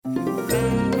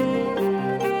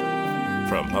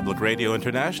Public Radio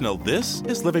International, this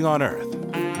is Living on Earth.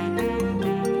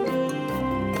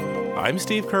 I'm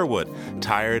Steve Curwood.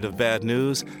 Tired of bad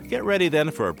news? Get ready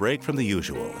then for a break from the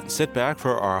usual and sit back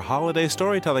for our holiday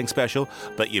storytelling special,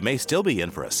 but you may still be in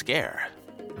for a scare.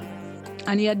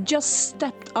 And he had just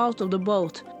stepped out of the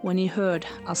boat when he heard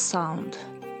a sound.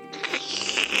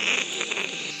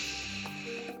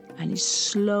 And he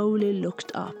slowly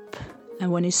looked up.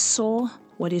 And when he saw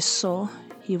what he saw,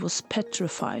 he was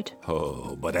petrified.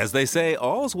 Oh, but as they say,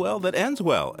 all's well that ends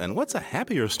well. And what's a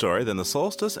happier story than the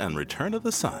solstice and return of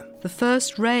the sun? The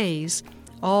first rays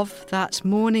of that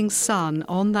morning sun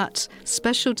on that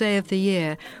special day of the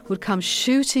year would come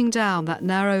shooting down that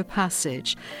narrow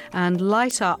passage and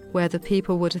light up where the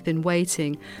people would have been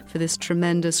waiting for this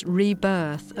tremendous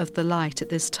rebirth of the light at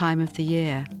this time of the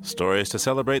year. Stories to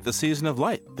celebrate the season of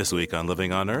light this week on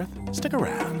Living on Earth. Stick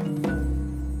around.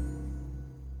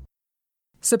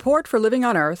 Support for Living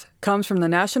on Earth comes from the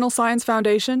National Science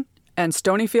Foundation and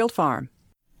Stonyfield Farm.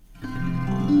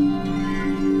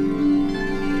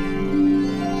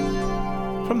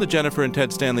 From the Jennifer and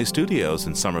Ted Stanley Studios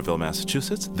in Somerville,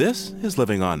 Massachusetts, this is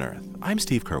Living on Earth. I'm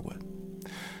Steve Curwood.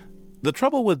 The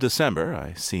trouble with December,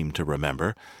 I seem to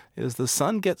remember, is the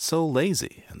sun gets so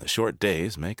lazy and the short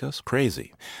days make us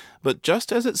crazy. But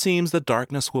just as it seems the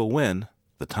darkness will win,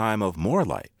 the time of more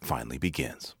light finally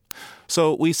begins.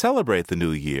 So we celebrate the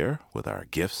new year with our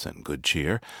gifts and good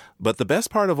cheer, but the best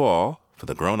part of all, for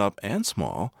the grown-up and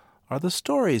small, are the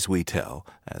stories we tell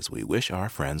as we wish our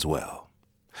friends well.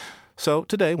 So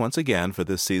today, once again, for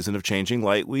this season of changing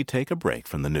light, we take a break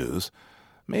from the news.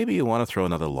 Maybe you want to throw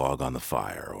another log on the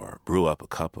fire or brew up a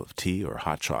cup of tea or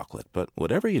hot chocolate, but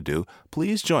whatever you do,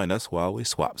 please join us while we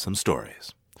swap some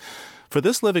stories. For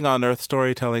this Living on Earth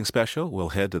storytelling special, we'll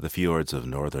head to the fjords of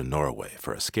northern Norway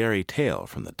for a scary tale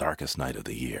from the darkest night of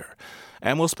the year.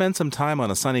 And we'll spend some time on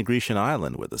a sunny Grecian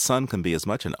island where the sun can be as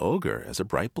much an ogre as a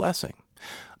bright blessing.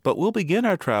 But we'll begin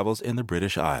our travels in the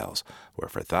British Isles, where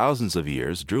for thousands of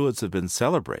years Druids have been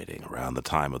celebrating around the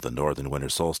time of the northern winter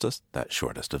solstice, that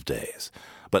shortest of days.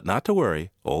 But not to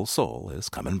worry, Old Sol is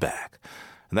coming back.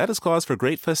 And that is cause for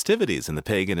great festivities in the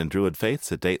pagan and Druid faiths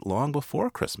that date long before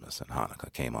Christmas and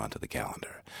Hanukkah came onto the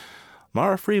calendar.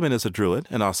 Mara Freeman is a Druid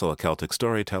and also a Celtic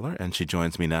storyteller, and she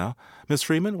joins me now. Ms.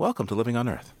 Freeman, welcome to Living on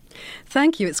Earth.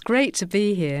 Thank you. It's great to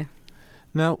be here.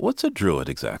 Now, what's a Druid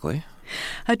exactly?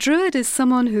 A Druid is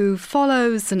someone who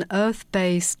follows an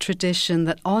earth-based tradition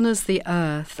that honours the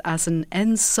earth as an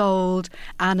ensouled,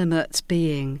 animate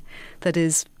being that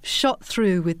is shot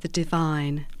through with the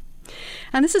divine.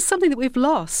 And this is something that we've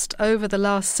lost over the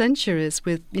last centuries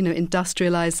with,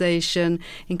 industrialization,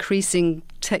 increasing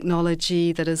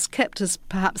technology that has kept us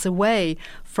perhaps away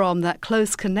from that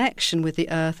close connection with the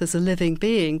earth as a living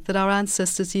being that our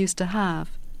ancestors used to have.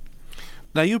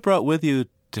 Now, you brought with you,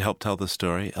 to help tell the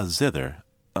story, a zither.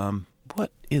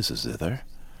 What is a zither?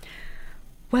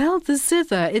 Well, the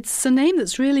zither, it's a name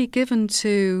that's really given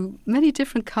to many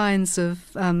different kinds of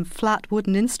flat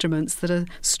wooden instruments that are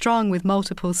strung with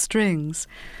multiple strings.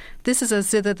 This is a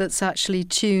zither that's actually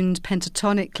tuned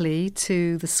pentatonically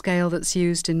to the scale that's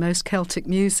used in most Celtic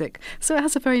music. So it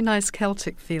has a very nice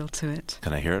Celtic feel to it.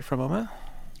 Can I hear it for a moment?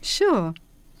 Sure.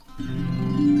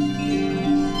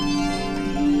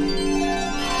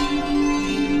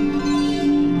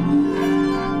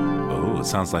 It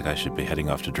sounds like I should be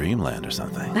heading off to dreamland or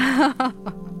something.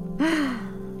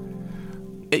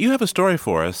 You have a story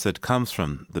for us that comes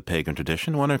from the pagan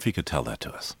tradition. I wonder if you could tell that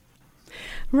to us.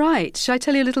 Right. Shall I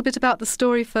tell you a little bit about the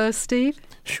story first, Steve?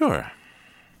 Sure.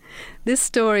 This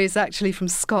story is actually from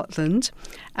Scotland,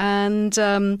 and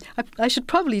I should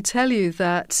probably tell you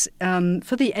that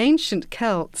for the ancient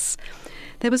Celts,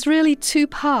 there was really two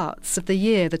parts of the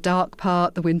year, the dark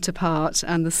part, the winter part,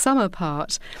 and the summer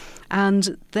part.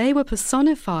 And they were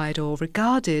personified or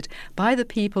regarded by the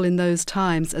people in those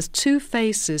times as two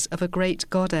faces of a great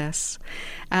goddess.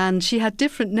 And she had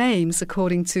different names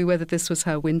according to whether this was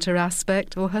her winter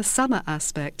aspect or her summer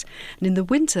aspect. And in the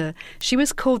winter, she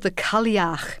was called the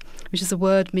Cailleach, which is a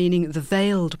word meaning the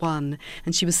veiled one.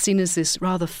 And she was seen as this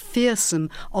rather fearsome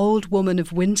old woman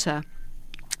of winter.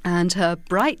 And her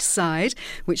bright side,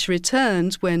 which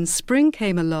returned when spring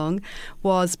came along,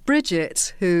 was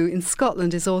Bridget, who in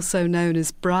Scotland is also known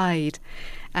as Bride.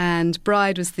 And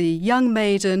Bride was the young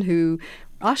maiden who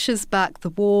ushers back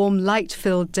the warm,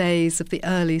 light-filled days of the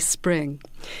early spring.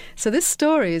 So this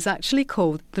story is actually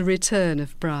called The Return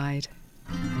of Bride.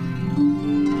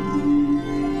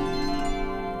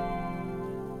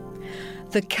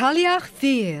 The Cailleach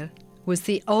Vir was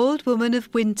the old woman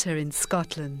of winter in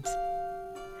Scotland.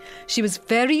 She was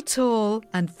very tall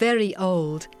and very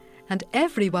old, and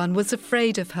everyone was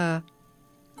afraid of her.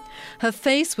 Her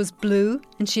face was blue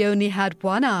and she only had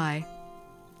one eye.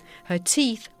 Her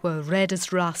teeth were red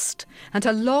as rust and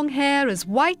her long hair as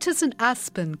white as an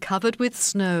aspen covered with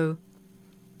snow.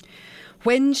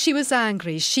 When she was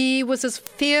angry, she was as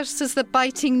fierce as the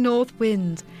biting north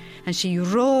wind, and she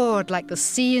roared like the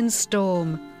sea in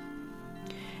storm.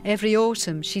 Every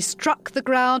autumn she struck the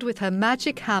ground with her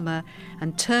magic hammer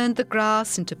and turned the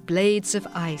grass into blades of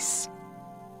ice.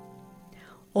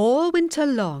 All winter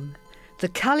long, the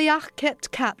Cailleach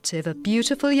kept captive a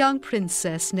beautiful young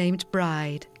princess named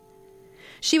Bride.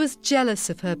 She was jealous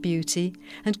of her beauty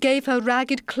and gave her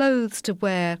ragged clothes to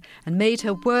wear and made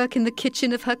her work in the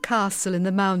kitchen of her castle in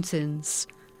the mountains.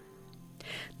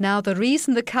 Now the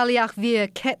reason the Cailleach Vir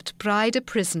kept Bride a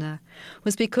prisoner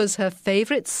was because her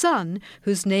favourite son,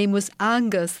 whose name was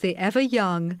Angus the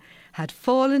Ever-Young, had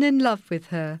fallen in love with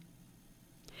her.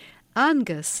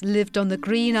 Angus lived on the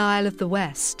Green Isle of the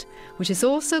West, which is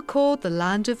also called the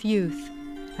Land of Youth,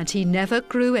 and he never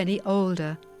grew any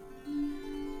older.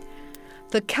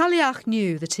 The Cailleach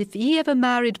knew that if he ever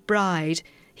married Bride,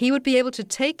 he would be able to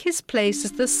take his place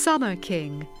as the Summer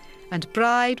King, and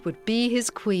Bride would be his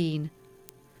queen.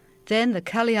 Then the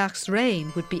Cailleach's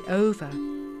reign would be over.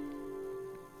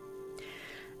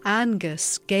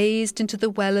 Angus gazed into the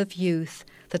well of youth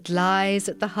that lies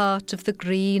at the heart of the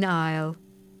Green Isle.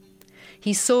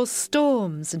 He saw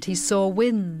storms and he saw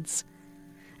winds,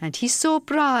 and he saw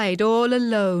Bride all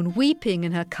alone weeping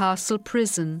in her castle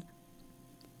prison.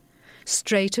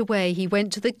 Straight away he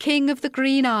went to the King of the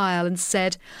Green Isle and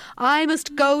said, "I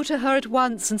must go to her at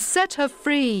once and set her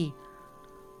free."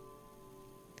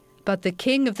 But the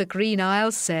King of the Green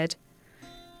Isle said,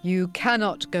 "You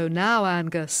cannot go now,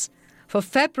 Angus, for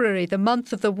February, the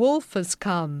month of the wolf, has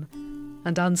come,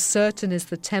 and uncertain is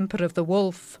the temper of the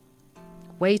wolf.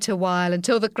 Wait a while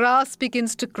until the grass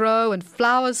begins to grow and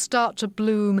flowers start to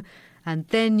bloom, and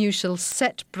then you shall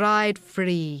set Bride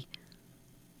free."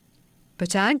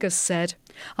 But Angus said,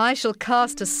 "I shall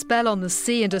cast a spell on the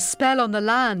sea and a spell on the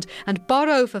land, and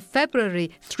borrow for February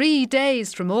 3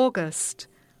 days from August."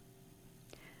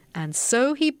 And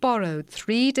so he borrowed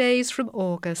 3 days from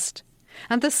August,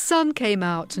 and the sun came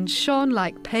out and shone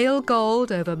like pale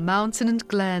gold over mountain and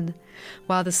glen,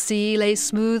 while the sea lay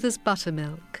smooth as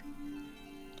buttermilk.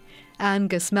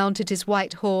 Angus mounted his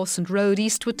white horse and rode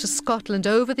eastward to Scotland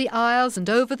over the Isles and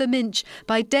over the Minch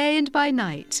by day and by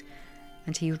night,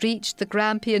 and he reached the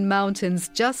Grampian Mountains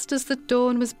just as the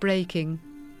dawn was breaking.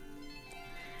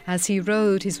 As he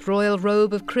rode, his royal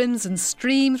robe of crimson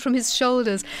streamed from his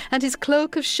shoulders, and his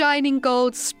cloak of shining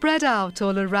gold spread out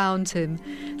all around him,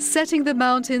 setting the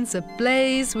mountains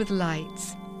ablaze with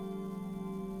light.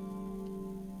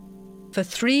 For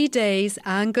 3 days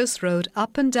Angus rode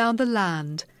up and down the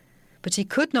land, but he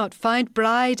could not find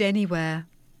Bride anywhere.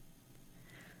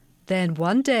 Then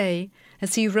one day,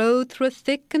 as he rode through a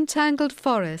thick and tangled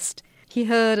forest, he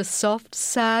heard a soft,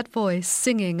 sad voice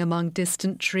singing among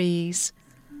distant trees.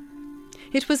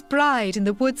 It was Bride in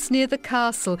the woods near the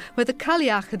castle, where the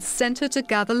Cailleach had sent her to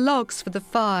gather logs for the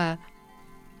fire.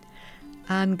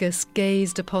 Angus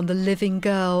gazed upon the living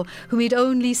girl, whom he'd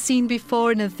only seen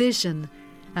before in a vision,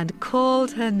 and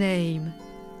called her name.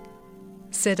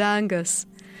 Said Angus,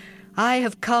 "I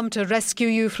have come to rescue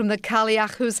you from the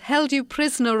Cailleach who's held you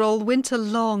prisoner all winter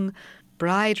long."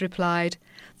 Bride replied,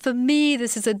 "For me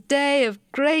this is a day of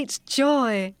great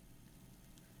joy."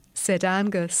 Said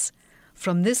Angus,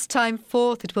 "From this time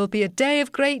forth it will be a day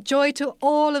of great joy to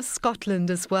all of Scotland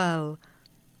as well."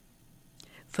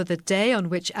 For the day on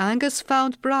which Angus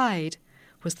found Bride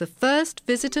was the first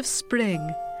visit of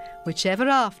spring, which ever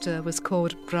after was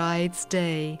called Bride's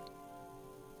Day.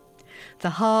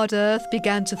 The hard earth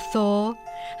began to thaw,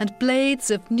 and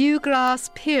blades of new grass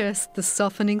pierced the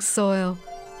softening soil.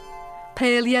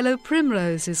 Pale yellow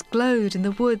primroses glowed in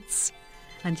the woods,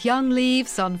 and young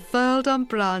leaves unfurled on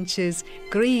branches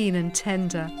green and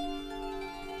tender.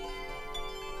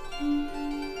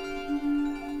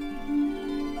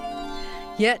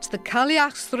 Yet the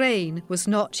Cailleach's reign was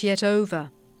not yet over.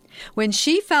 When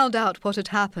she found out what had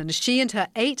happened, she and her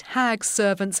 8 hag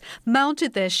servants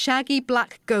mounted their shaggy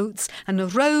black goats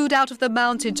and rode out of the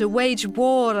mountain to wage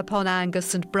war upon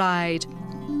Angus and Bride.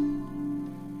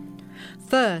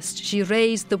 First she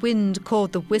raised the wind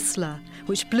called the Whistler,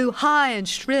 which blew high and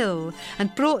shrill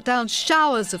and brought down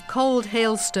showers of cold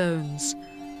hailstones.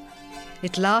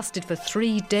 It lasted for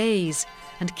 3 days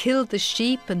and killed the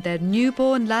sheep and their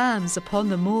newborn lambs upon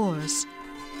the moors.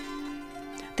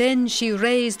 Then she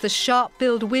raised the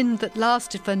sharp-billed wind that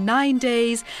lasted for 9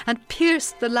 days and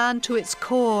pierced the land to its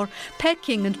core,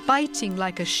 pecking and biting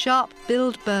like a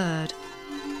sharp-billed bird.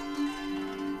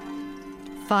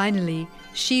 Finally,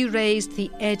 she raised the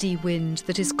eddy wind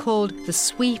that is called the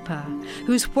sweeper,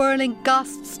 whose whirling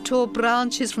gusts tore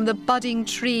branches from the budding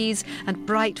trees and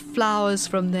bright flowers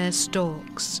from their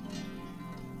stalks.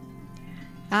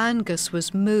 Angus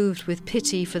was moved with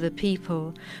pity for the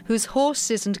people, whose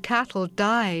horses and cattle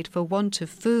died for want of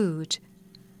food.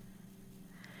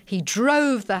 He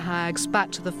drove the hags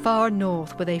back to the far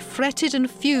north, where they fretted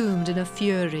and fumed in a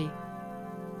fury.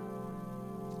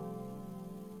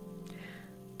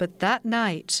 But that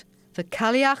night, the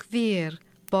Cailleach Mhír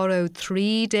borrowed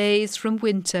 3 days from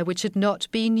winter which had not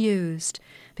been used,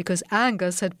 because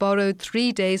Angus had borrowed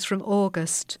 3 days from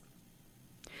August.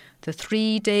 The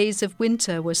 3 days of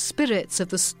winter were spirits of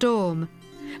the storm,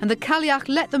 and the Cailleach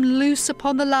let them loose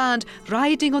upon the land,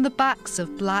 riding on the backs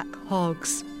of black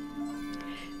hogs.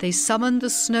 They summoned the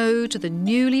snow to the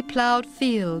newly ploughed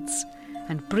fields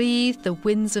and breathed the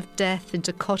winds of death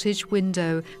into cottage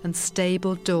window and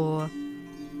stable door.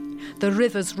 The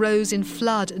rivers rose in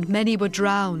flood and many were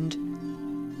drowned.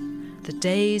 The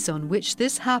days on which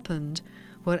this happened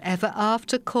were ever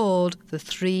after called the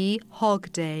 3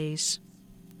 hog days.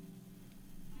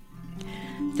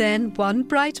 Then one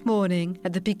bright morning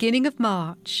at the beginning of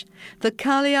March, the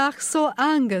Cailleach saw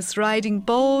Angus riding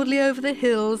boldly over the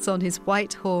hills on his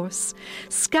white horse,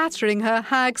 scattering her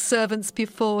hag servants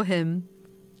before him.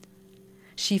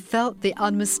 She felt the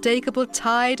unmistakable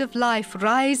tide of life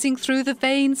rising through the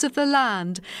veins of the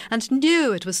land and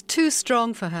knew it was too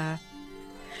strong for her.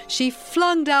 She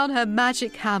flung down her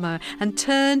magic hammer and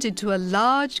turned into a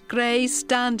large grey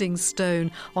standing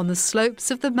stone on the slopes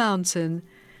of the mountain,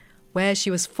 where she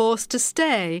was forced to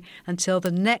stay until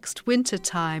the next winter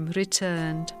time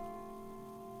returned.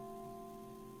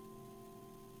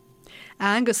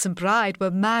 Angus and Bride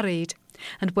were married,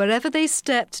 and wherever they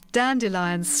stepped,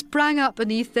 dandelions sprang up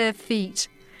beneath their feet,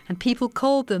 and people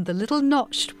called them the little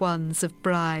notched ones of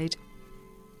Bride.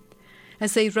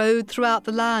 As they rode throughout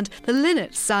the land, the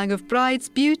linnet sang of Bride's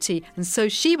beauty, and so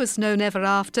she was known ever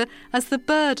after as the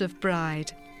bird of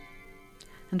Bride.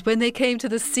 And when they came to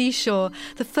the seashore,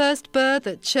 the first bird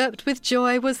that chirped with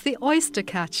joy was the oyster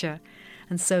catcher,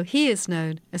 and so he is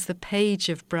known as the page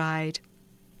of Bride.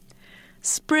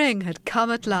 Spring had come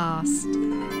at last.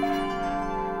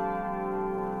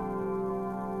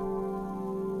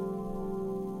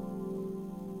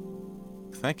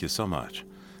 Thank you so much.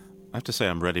 I have to say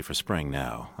I'm ready for spring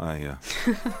now. I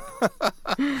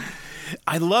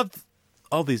love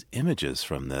all these images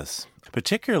from this,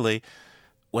 particularly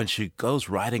when she goes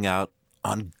riding out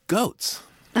on goats.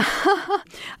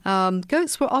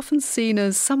 Goats were often seen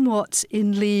as somewhat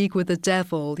in league with the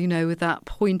devil, with that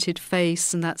pointed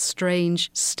face and that strange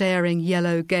staring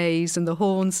yellow gaze and the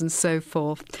horns and so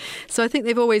forth. So I think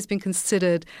they've always been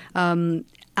considered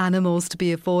animals to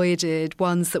be avoided,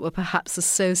 ones that were perhaps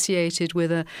associated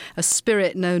with a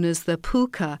spirit known as the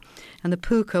puka. And the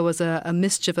puka was a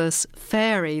mischievous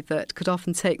fairy that could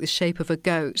often take the shape of a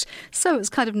goat. So it's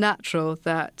kind of natural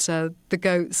that the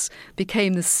goats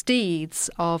became the steeds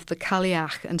of the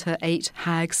Cailleach and her 8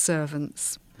 hag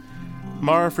servants.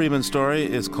 Mara Freeman's story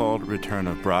is called Return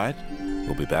of Bride.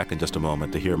 We'll be back in just a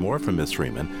moment to hear more from Miss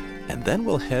Freeman, and then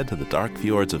we'll head to the dark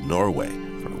fjords of Norway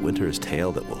for a winter's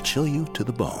tale that will chill you to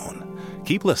the bone.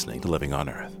 Keep listening to Living on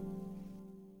Earth.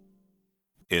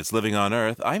 It's Living on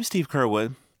Earth. I'm Steve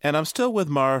Curwood, and I'm still with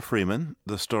Mara Freeman,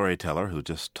 the storyteller who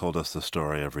just told us the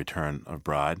story of Return of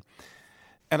Bride.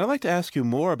 And I'd like to ask you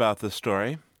more about this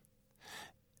story.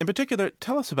 In particular,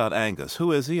 tell us about Angus.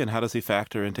 Who is he and how does he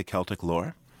factor into Celtic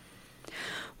lore?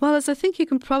 Well, as I think you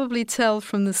can probably tell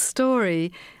from the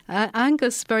story,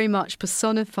 Angus very much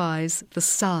personifies the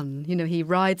sun. He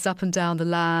rides up and down the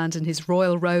land and his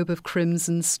royal robe of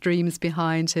crimson streams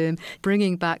behind him,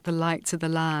 bringing back the light to the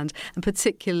land, and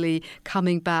particularly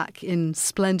coming back in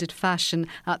splendid fashion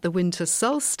at the winter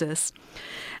solstice.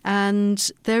 And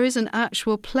there is an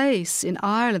actual place in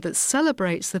Ireland that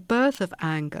celebrates the birth of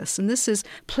Angus, and this is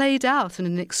played out in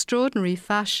an extraordinary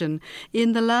fashion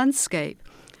in the landscape.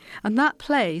 And that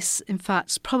place, in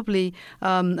fact, probably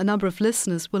a number of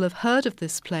listeners will have heard of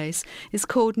this place, is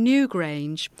called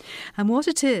Newgrange. And what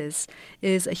it is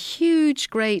a huge,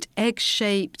 great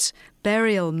egg-shaped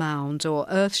burial mound or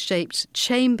earth-shaped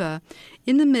chamber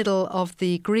in the middle of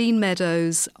the green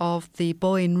meadows of the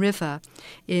Boyne River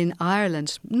in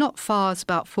Ireland, not far, it's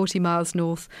about 40 miles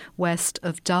northwest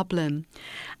of Dublin.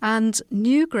 And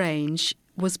Newgrange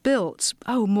was built,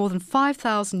 more than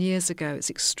 5,000 years ago. It's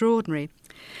extraordinary.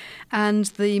 And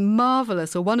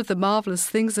one of the marvellous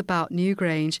things about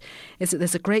Newgrange is that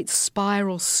there's a great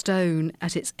spiral stone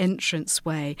at its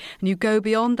entranceway. And you go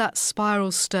beyond that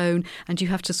spiral stone and you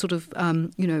have to sort of,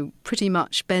 pretty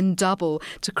much bend double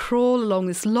to crawl along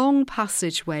this long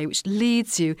passageway which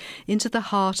leads you into the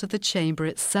heart of the chamber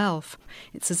itself.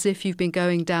 It's as if you've been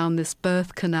going down this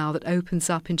birth canal that opens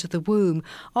up into the womb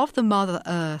of the Mother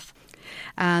Earth.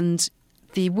 And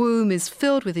the womb is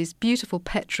filled with these beautiful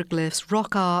petroglyphs,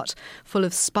 rock art, full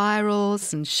of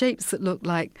spirals and shapes that look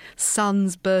like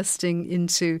suns bursting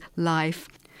into life.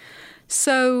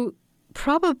 So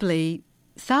probably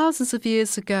thousands of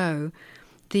years ago,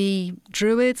 the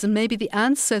Druids and maybe the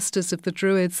ancestors of the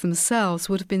Druids themselves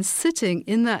would have been sitting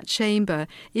in that chamber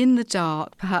in the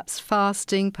dark, perhaps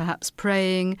fasting, perhaps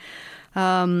praying,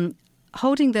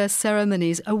 holding their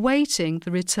ceremonies, awaiting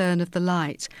the return of the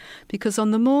light. Because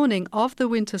on the morning of the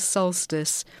winter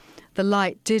solstice, the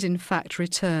light did in fact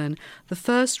return. The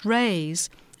first rays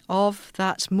of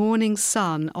that morning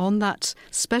sun on that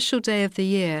special day of the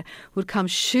year would come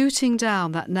shooting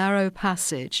down that narrow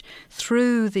passage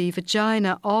through the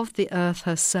vagina of the earth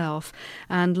herself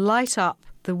and light up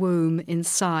the womb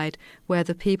inside, where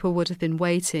the people would have been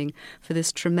waiting for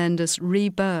this tremendous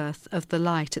rebirth of the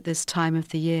light at this time of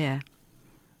the year.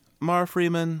 Mara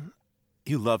Freeman,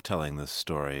 you love telling this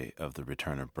story of the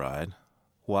return of bride.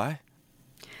 Why?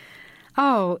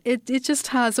 It just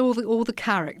has all the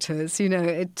characters.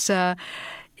 It's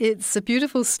a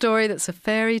beautiful story that's a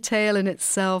fairy tale in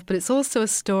itself, but it's also a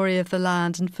story of the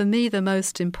land. And for me, the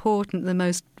most important, the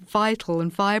most vital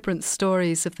and vibrant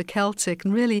stories of the Celtic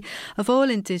and really of all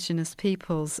indigenous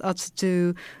peoples are to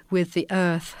do with the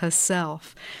earth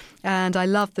herself. And I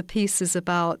love the pieces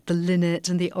about the linnet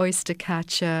and the oyster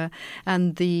catcher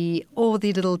and all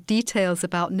the little details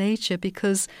about nature,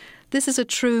 because this is a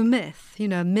true myth.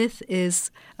 Myth is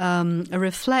a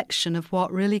reflection of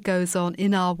what really goes on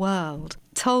in our world,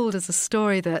 told as a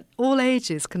story that all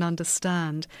ages can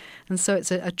understand. And so it's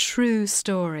a true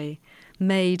story,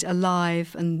 made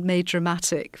alive and made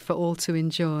dramatic for all to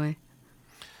enjoy.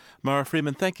 Mara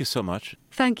Freeman, thank you so much.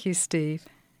 Thank you, Steve.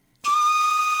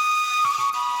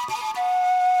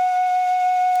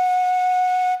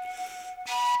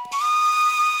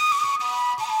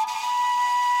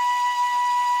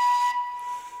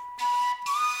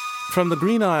 From the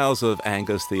green isles of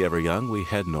Angus the Ever-Young, we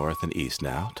head north and east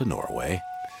now to Norway.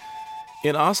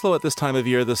 In Oslo at this time of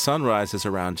year, the sun rises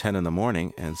around 10 in the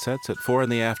morning and sets at 4 in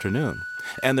the afternoon.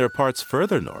 And there are parts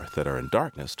further north that are in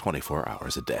darkness 24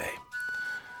 hours a day.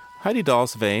 Heidi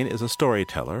Dahlsveen is a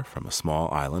storyteller from a small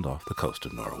island off the coast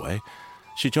of Norway.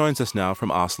 She joins us now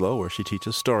from Oslo, where she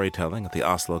teaches storytelling at the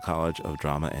Oslo College of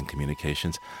Drama and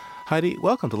Communications. Heidi,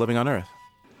 welcome to Living on Earth.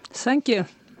 Thank you.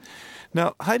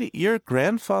 Now, Heidi, your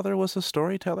grandfather was a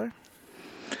storyteller?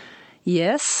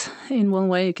 Yes, in one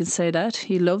way you can say that.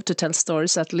 He loved to tell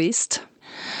stories, at least.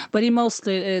 But he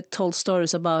mostly told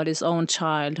stories about his own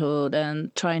childhood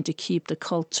and trying to keep the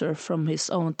culture from his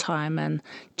own time and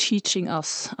teaching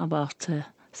us about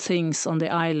things on the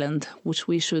island which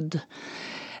we should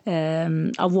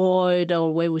avoid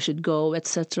or where we should go,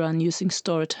 etc., and using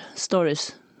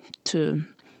stories to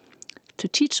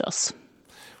teach us.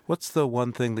 What's the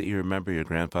one thing that you remember your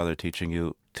grandfather telling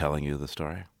you the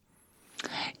story?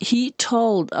 He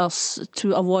told us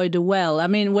to avoid the well. I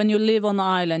mean, when you live on the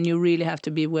island, you really have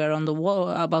to be aware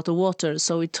about the water.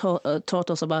 So he taught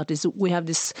us about this. We have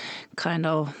this kind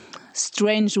of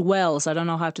strange wells. I don't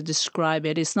know how to describe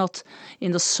it. It's not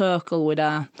in the circle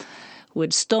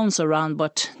with stones around,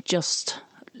 but just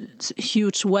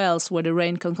huge wells where the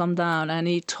rain can come down. And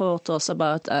he taught us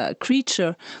about a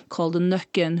creature called the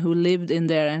Nøkken who lived in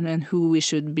there and who we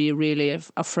should be really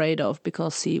afraid of,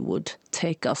 because he would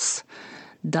take us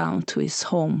down to his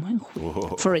home,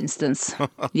 Whoa. For instance.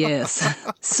 Yes.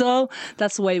 So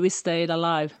that's the way we stayed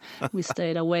alive. We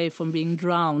stayed away from being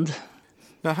drowned.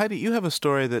 Now, Heidi, you have a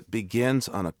story that begins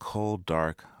on a cold,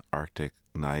 dark Arctic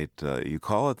night. You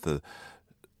call it the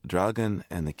Dragon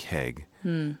and the Keg.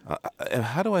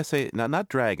 How do I say it? Not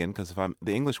dragon, because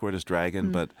the English word is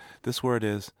dragon, but this word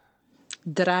is?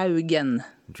 Draugen.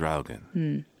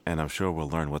 Draugen. And I'm sure we'll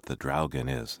learn what the Draugen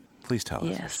is. Please tell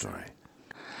us your story.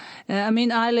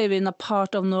 I live in a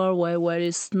part of Norway where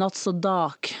it's not so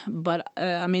dark, but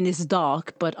it's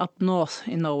dark, but up north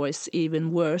in Norway it's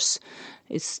even worse.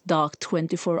 It's dark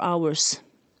 24 hours.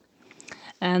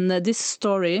 And this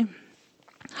story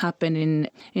happened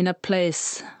in a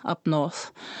place up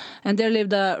north. And there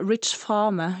lived a rich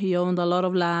farmer. He owned a lot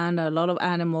of land, a lot of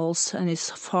animals, and his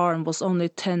farm was only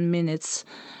 10 minutes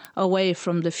away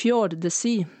from the fjord, the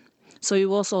sea. So he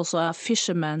was also a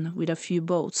fisherman with a few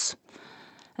boats.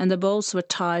 And the boats were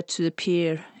tied to the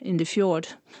pier in the fjord.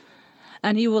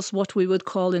 And he was what we would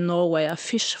call in Norway a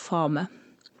fish farmer.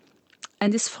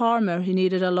 And this farmer, he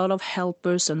needed a lot of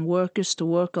helpers and workers to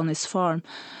work on his farm.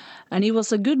 And he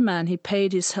was a good man. He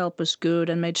paid his helpers good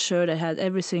and made sure they had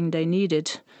everything they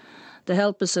needed. The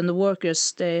helpers and the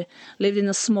workers, they lived in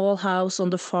a small house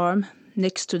on the farm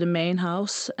next to the main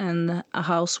house, and a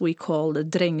house we call the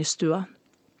drengestua.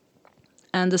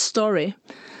 And the story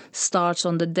starts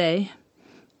on the day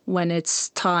when it's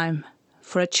time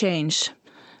for a change,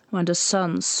 when the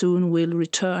sun soon will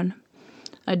return.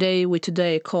 A day we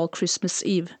today call Christmas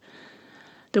Eve.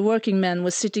 The working men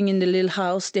were sitting in the little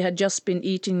house. They had just been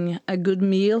eating a good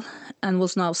meal and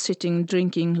was now sitting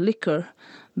drinking liquor,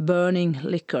 burning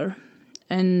liquor.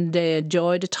 And they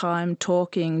enjoyed the time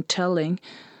talking, telling,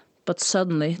 but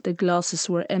suddenly the glasses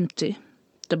were empty,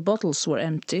 the bottles were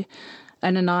empty,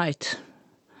 and the night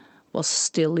was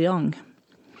still young.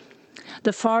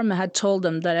 The farmer had told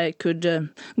them that I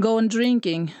could go on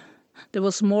drinking. There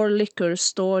was more liquor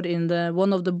stored in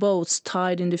one of the boats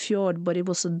tied in the fjord, but it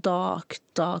was a dark,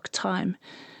 dark time.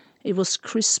 It was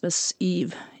Christmas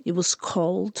Eve. It was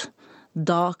cold,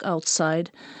 dark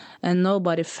outside, and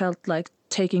nobody felt like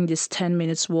taking this 10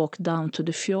 minutes walk down to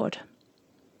the fjord.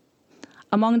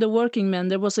 Among the working men,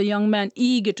 there was a young man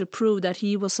eager to prove that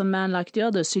he was a man like the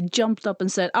others. He jumped up and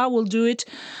said, "I will do it.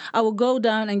 I will go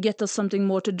down and get us something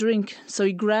more to drink." So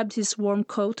he grabbed his warm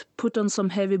coat, put on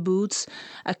some heavy boots,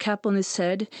 a cap on his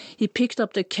head. He picked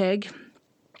up the keg,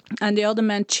 and the other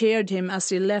man cheered him as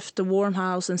he left the warm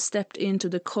house and stepped into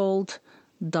the cold,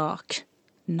 dark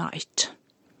night.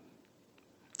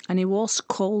 And it was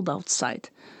cold outside.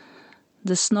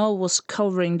 The snow was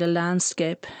covering the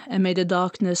landscape and made the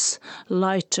darkness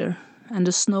lighter, and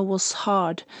the snow was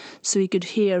hard, so he could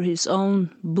hear his own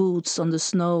boots on the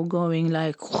snow going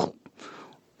like whoop,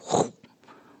 whoop,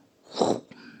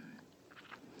 whoop.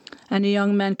 And the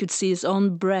young man could see his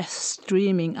own breath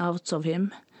streaming out of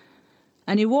him.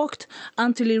 And he walked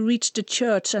until he reached the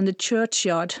church and the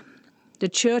churchyard. The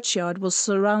churchyard was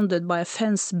surrounded by a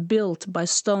fence built by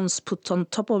stones put on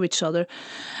top of each other,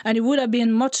 and it would have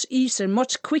been much easier,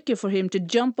 much quicker for him to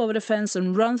jump over the fence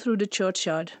and run through the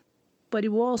churchyard. But it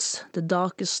was the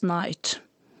darkest night,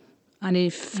 and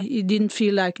he didn't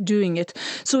feel like doing it.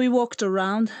 So he walked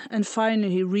around, and finally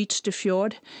he reached the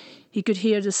fjord. He could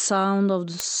hear the sound of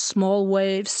the small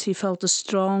waves. He felt the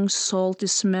strong, salty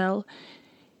smell.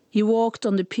 He walked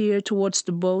on the pier towards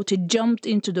the boat. He jumped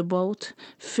into the boat,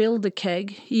 filled the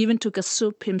keg. He even took a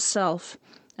sip himself,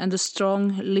 and the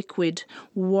strong liquid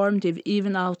warmed him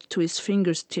even out to his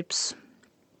fingertips.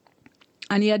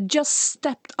 And he had just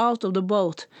stepped out of the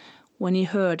boat when he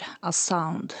heard a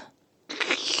sound.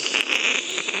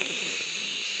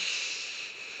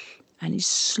 And he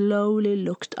slowly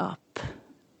looked up.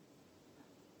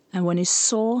 And when he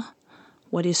saw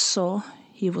what he saw,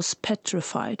 he was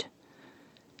petrified.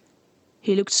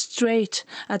 He looked straight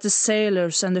at the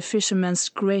sailors and the fishermen's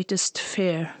greatest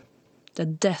fear, the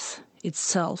death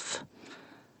itself.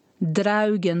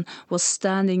 Draugen was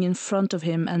standing in front of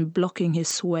him and blocking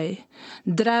his way.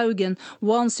 Draugen,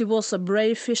 once he was a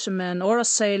brave fisherman or a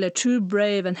sailor, too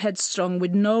brave and headstrong,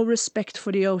 with no respect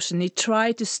for the ocean. He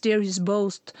tried to steer his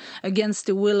boat against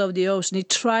the will of the ocean. He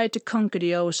tried to conquer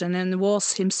the ocean and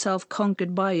was himself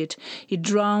conquered by it. He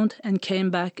drowned and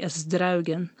came back as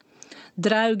Draugen.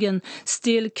 Draugen,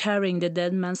 still carrying the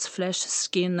dead man's flesh,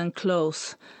 skin and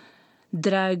clothes.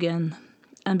 Draugen,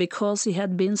 and because he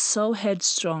had been so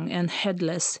headstrong and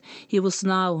headless, he was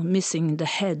now missing the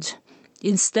head.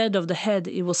 Instead of the head,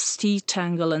 it was sea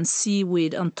tangle and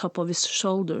seaweed on top of his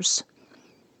shoulders.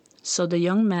 So the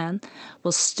young man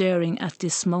was staring at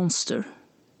this monster.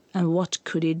 And what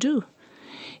could he do?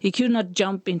 He could not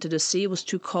jump into the sea, it was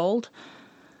too cold.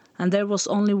 And there was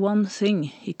only one thing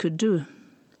he could do.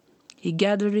 He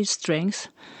gathered his strength,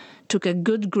 took a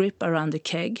good grip around the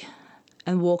keg,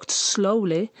 and walked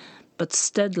slowly but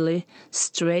steadily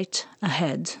straight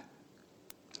ahead.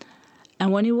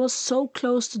 And when he was so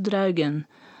close to Draugen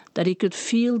that he could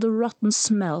feel the rotten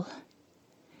smell,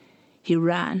 he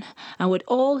ran, and with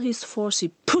all his force he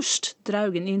pushed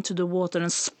Draugen into the water,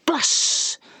 and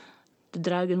splash! The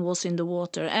Draugen was in the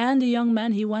water, and the young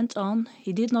man, he went on.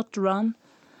 He did not run,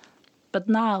 but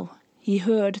now he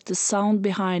heard the sound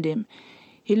behind him.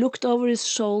 He looked over his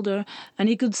shoulder, and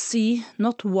he could see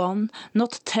not 1,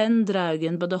 not 10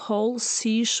 dragon, but the whole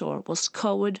seashore was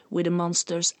covered with the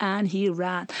monsters, and he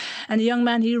ran. And the young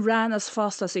man, he ran as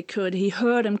fast as he could. He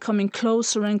heard them coming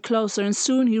closer and closer, and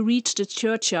soon he reached the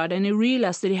churchyard, and he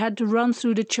realized that he had to run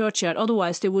through the churchyard,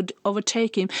 otherwise they would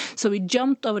overtake him. So he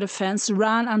jumped over the fence,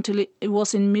 ran until it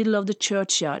was in the middle of the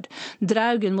churchyard.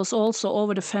 Dragon was also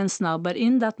over the fence now, but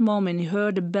in that moment he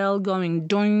heard the bell going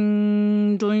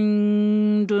doing,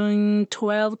 doing, doing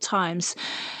 12 times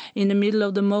in the middle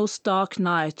of the most dark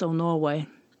night of Norway.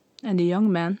 And the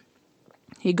young man,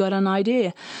 he got an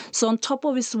idea. So on top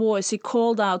of his voice he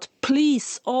called out,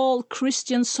 "Please, all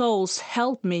Christian souls,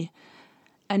 help me."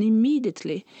 And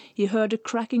immediately he heard the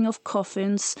cracking of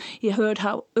coffins, he heard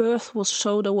how earth was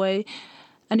showed away,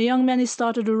 and the young man, he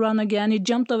started to run again. He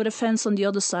jumped over the fence on the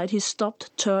other side, he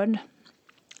stopped, turned,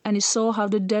 and he saw how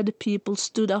the dead people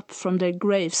stood up from their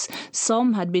graves.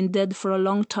 Some had been dead for a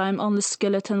long time, only the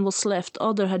skeleton was left.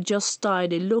 Others had just died.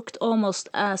 They looked almost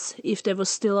as if they were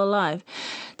still alive.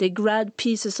 They grabbed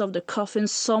pieces of the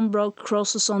coffins, some broke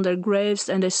crosses on their graves,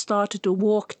 and they started to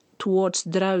walk towards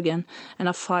Draugen, and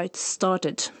a fight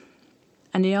started.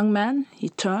 And the young man, he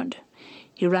turned.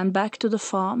 He ran back to the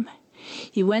farm.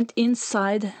 He went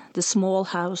inside the small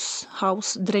house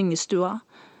Drengestua.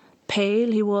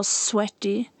 Pale, he was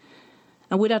sweaty,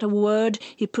 and without a word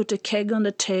he put a keg on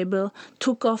the table,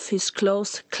 took off his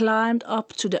clothes, climbed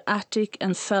up to the attic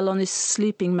and fell on his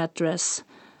sleeping mattress.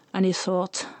 And he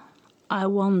thought, "I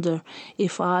wonder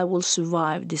if I will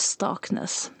survive this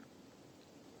darkness."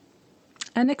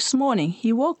 And next morning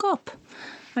he woke up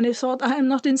and he thought, "I am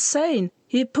not insane."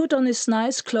 He put on his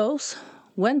nice clothes,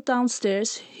 went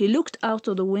downstairs, he looked out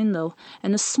of the window,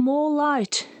 and a small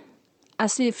light,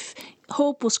 as if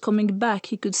hope was coming back,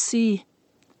 he could see.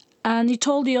 And he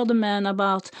told the other man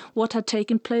about what had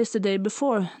taken place the day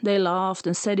before. They laughed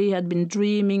and said he had been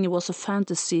dreaming, it was a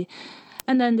fantasy.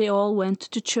 And then they all went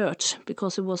to church,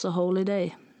 because it was a holy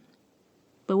day.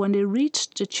 But when they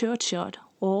reached the churchyard,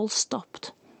 all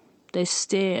stopped. They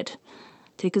stared.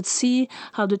 They could see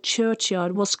how the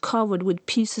churchyard was covered with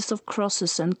pieces of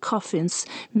crosses and coffins,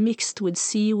 mixed with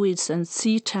seaweeds and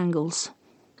sea tangles.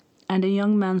 And the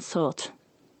young man thought,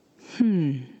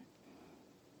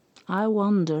 I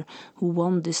wonder who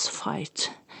won this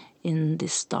fight in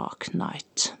this dark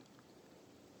night.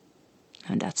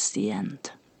 And that's the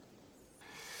end.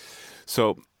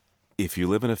 So, if you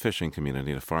live in a fishing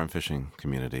community, a farm fishing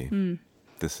community,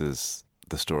 this is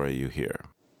the story you hear.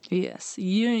 Yes.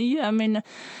 I mean,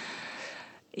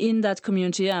 in that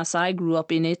community, as I grew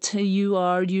up in it, you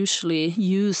are usually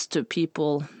used to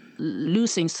people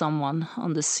losing someone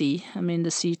on the sea. I mean,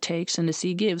 the sea takes and the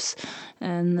sea gives.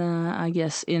 And I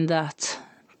guess in that,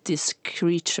 this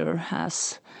creature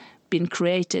has been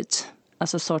created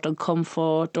as a sort of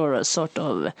comfort or a sort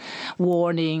of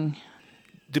warning.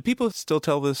 Do people still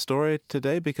tell this story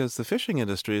today? Because the fishing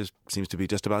industry seems to be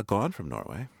just about gone from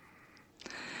Norway.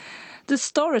 The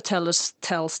storyteller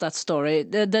tells that story.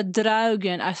 The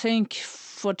Draugen, I think,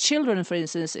 for children, for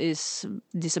instance, is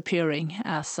disappearing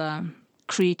as a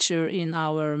creature in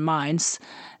our minds.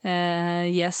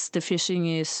 Yes, the fishing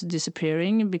is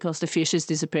disappearing because the fish is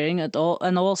disappearing,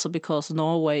 and also because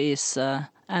Norway is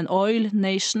an oil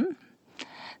nation.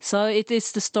 So it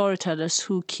is the storytellers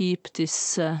who keep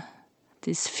this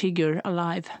figure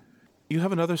alive. You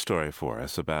have another story for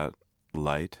us about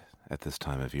light at this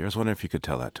time of year. I was wondering if you could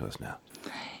tell that to us now.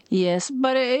 Yes,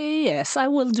 but yes, I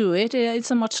will do it.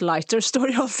 It's a much lighter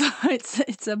story also.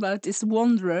 It's about this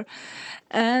wanderer.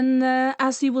 And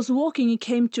as he was walking, he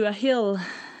came to a hill,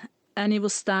 and he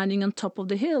was standing on top of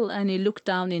the hill, and he looked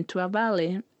down into a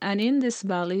valley. And in this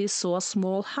valley, he saw a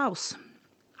small house.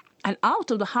 And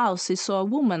out of the house, he saw a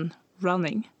woman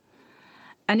running.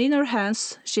 And in her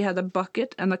hands, she had a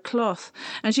bucket and a cloth,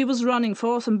 and she was running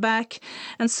forth and back,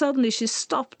 and suddenly she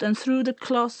stopped and threw the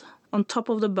cloth on top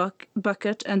of the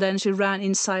bucket, and then she ran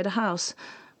inside the house.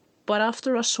 But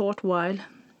after a short while,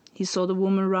 he saw the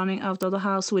woman running out of the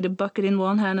house with a bucket in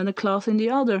one hand and a cloth in the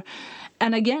other.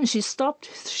 And again she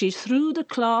stopped, she threw the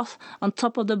cloth on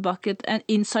top of the bucket, and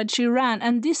inside she ran,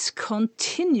 and this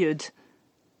continued.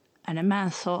 And the man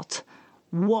thought,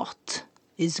 what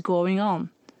is going on?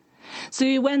 So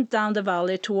he went down the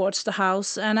valley towards the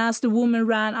house, and as the woman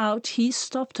ran out, he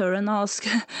stopped her and asked,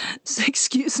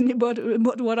 "Excuse me, but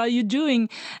what are you doing?"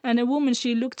 And the woman,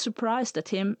 she looked surprised at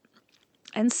him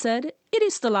and said, "It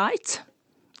is the light.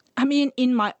 I mean,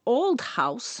 in my old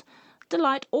house, the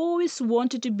light always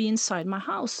wanted to be inside my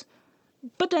house.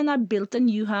 But then I built a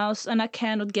new house and I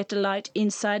cannot get the light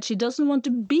inside. She doesn't want to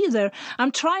be there.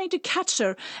 I'm trying to catch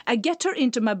her. I get her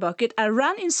into my bucket. I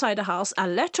run inside the house. I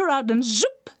let her out and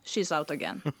zoop, she's out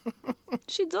again.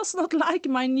 She does not like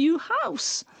my new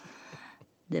house.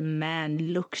 The man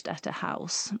looked at the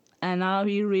house and now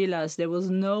he realized there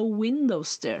was no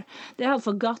windows there. They had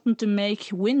forgotten to make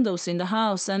windows in the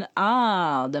house. And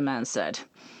the man said,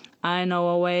 I know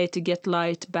a way to get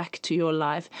light back to your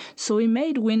life. So he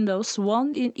made windows,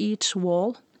 one in each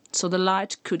wall, so the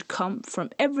light could come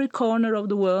from every corner of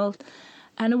the world.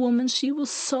 And the woman, she was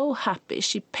so happy.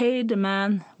 She paid the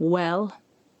man well.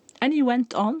 And he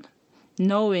went on,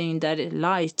 knowing that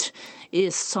light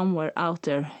is somewhere out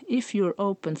there if you're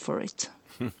open for it.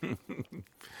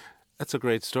 That's a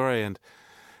great story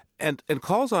and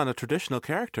calls on a traditional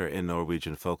character in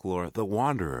Norwegian folklore, the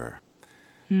wanderer.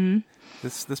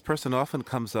 This person often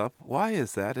comes up. Why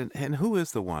is that? And who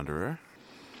is the wanderer?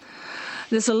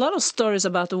 There's a lot of stories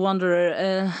about the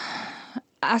wanderer.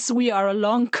 As we are a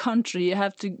long country, you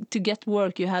have to get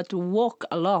work, you have to walk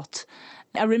a lot.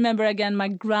 I remember again my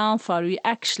grandfather,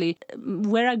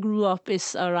 where I grew up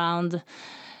is around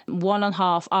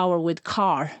 1.5 hours with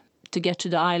car to get to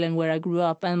the island where I grew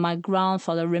up. And my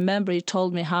grandfather, remember, he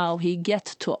told me how he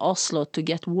get to Oslo to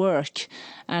get work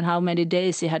and how many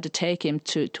days he had to take him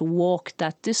to walk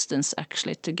that distance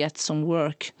actually to get some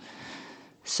work.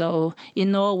 So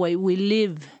in Norway, we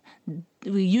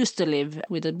used to live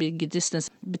with a big distance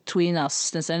between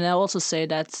us. And I also say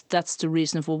that that's the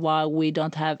reason for why we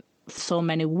don't have so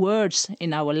many words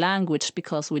in our language,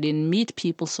 because we didn't meet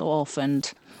people so often.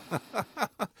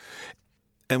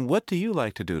 And what do you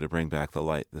like to do to bring back the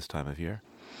light this time of year?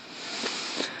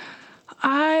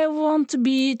 I want to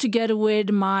be together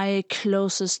with my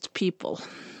closest people,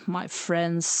 my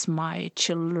friends, my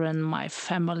children, my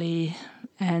family,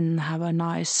 and have a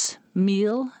nice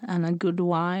meal and a good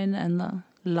wine and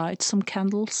light some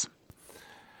candles.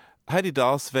 Heidi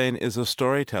Dahlsveen is a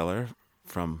storyteller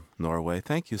from Norway.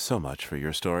 Thank you so much for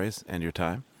your stories and your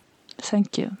time.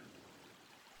 Thank you.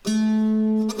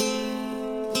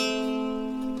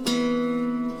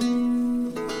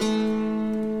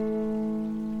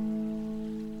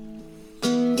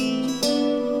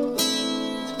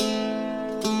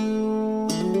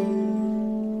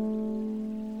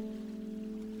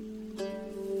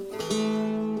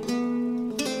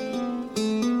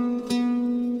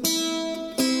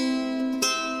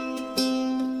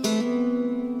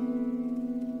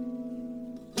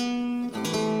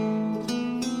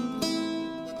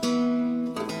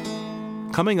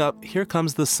 Coming up, here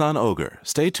comes the Sun Ogre.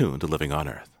 Stay tuned to Living on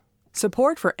Earth.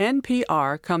 Support for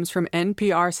NPR comes from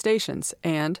NPR stations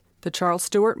and the Charles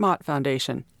Stewart Mott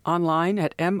Foundation, online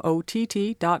at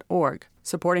mott.org,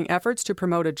 supporting efforts to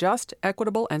promote a just,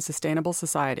 equitable, and sustainable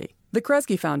society. The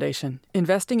Kresge Foundation,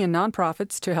 investing in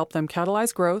nonprofits to help them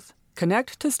catalyze growth,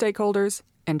 connect to stakeholders,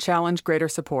 and challenge greater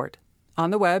support. On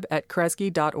the web at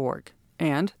kresge.org.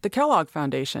 And the Kellogg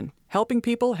Foundation, helping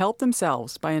people help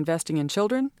themselves by investing in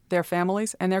children, their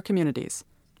families, and their communities.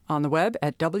 On the web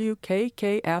at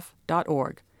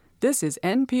wkkf.org. This is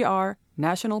NPR,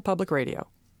 National Public Radio.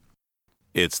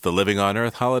 It's the Living on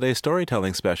Earth Holiday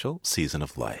Storytelling Special, Season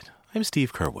of Light. I'm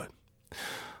Steve Kerwood.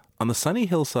 On the sunny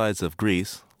hillsides of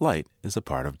Greece, light is a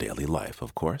part of daily life,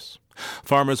 of course.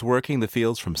 Farmers working the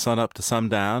fields from sunup to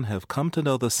sundown have come to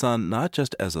know the sun not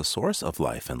just as a source of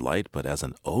life and light, but as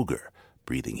an ogre,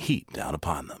 breathing heat down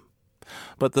upon them.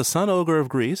 But the sun ogre of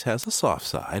Greece has a soft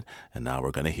side, and now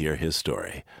we're going to hear his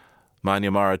story.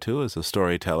 Manya Maratou is a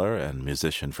storyteller and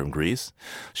musician from Greece.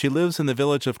 She lives in the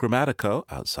village of Maratou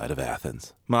outside of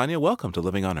Athens. Manya, welcome to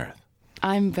Living on Earth.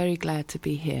 I'm very glad to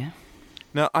be here.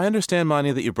 Now, I understand,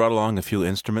 Manya, that you brought along a few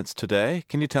instruments today.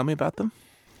 Can you tell me about them?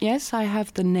 Yes, I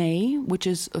have the ney, which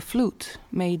is a flute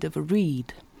made of a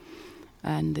reed.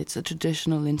 And it's a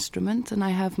traditional instrument. And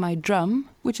I have my drum,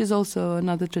 which is also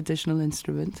another traditional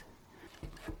instrument.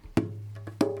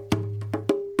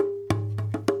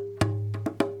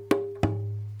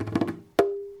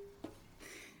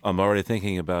 I'm already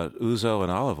thinking about ouzo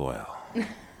and olive oil.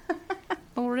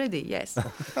 Already, yes.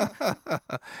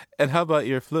 And how about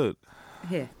your flute?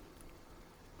 Here.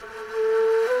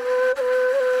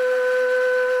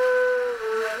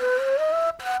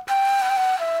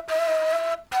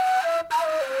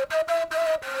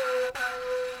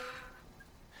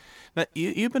 Now,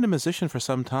 you've been a musician for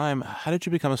some time. How did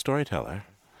you become a storyteller?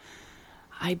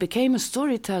 I became a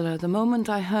storyteller the moment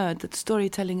I heard that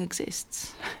storytelling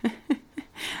exists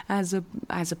as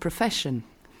a profession.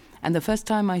 And the first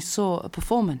time I saw a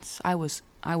performance, I was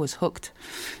hooked.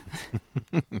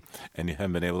 And you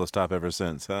haven't been able to stop ever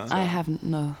since, huh? I haven't,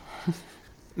 no.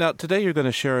 Now, today you're going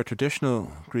to share a traditional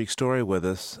Greek story with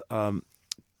us.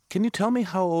 Can you tell me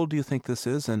how old do you think this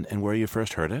is and where you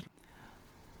first heard it?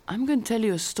 I'm going to tell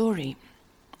you a story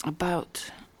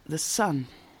about the sun,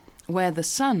 where the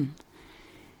sun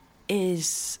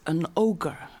is an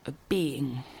ogre, a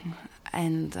being.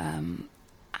 And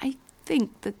I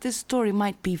think that this story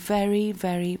might be very,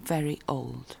 very, very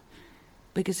old,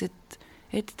 because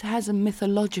it has a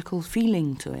mythological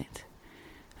feeling to it.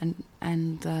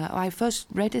 And I first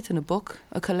read it in a book,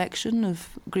 a collection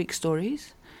of Greek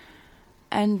stories,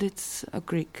 and it's a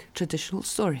Greek traditional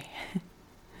story.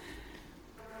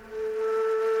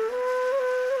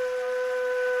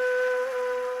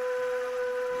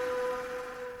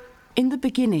 In the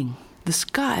beginning, the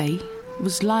sky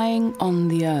was lying on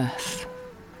the earth,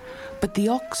 but the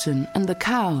oxen and the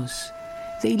cows,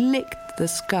 they licked the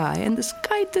sky, and the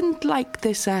sky didn't like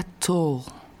this at all.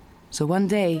 So one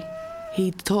day,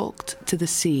 he talked to the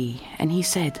sea, and he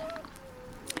said,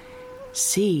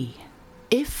 "Sea,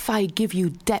 if I give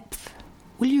you depth,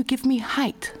 will you give me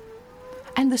height?"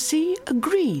 And the sea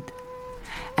agreed.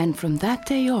 And from that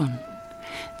day on,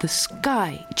 the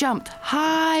sky jumped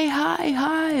high, high,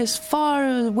 high, as far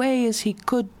away as he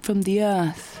could from the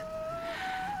earth.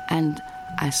 And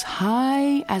as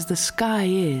high as the sky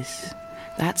is,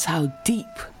 that's how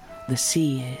deep the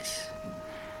sea is.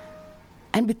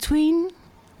 And between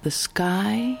the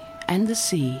sky and the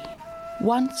sea,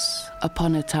 once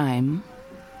upon a time,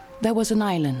 there was an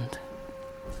island.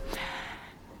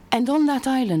 And on that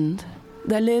island,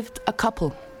 there lived a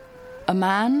couple, a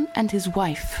man and his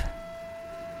wife.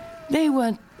 They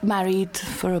were married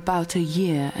for about a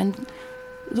year, and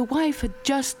the wife had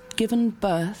just given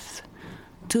birth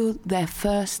to their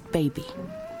first baby.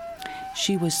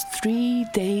 She was 3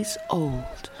 days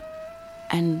old,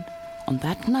 and on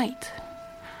that night,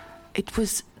 it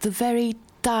was the very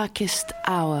darkest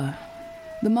hour.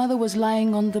 The mother was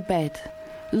lying on the bed,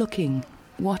 looking,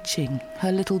 watching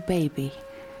her little baby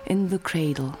in the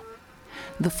cradle.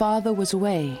 The father was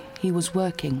away, he was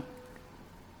working.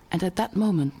 And at that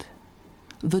moment,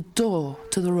 the door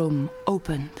to the room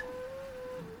opened,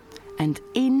 and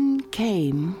in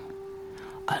came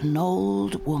an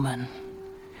old woman,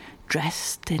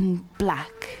 dressed in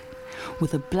black,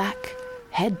 with a black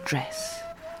headdress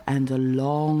and a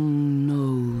long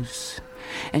nose.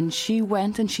 And she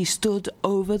went and she stood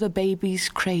over the baby's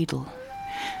cradle.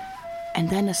 And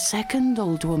then a second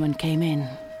old woman came in.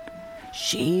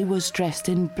 She was dressed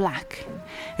in black,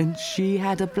 and she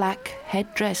had a black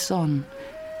headdress on.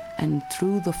 And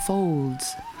through the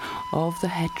folds of the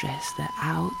headdress there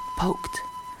out poked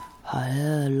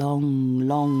her long,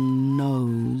 long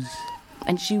nose.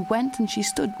 And she went and she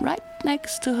stood right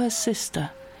next to her sister,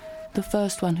 the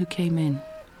first one who came in.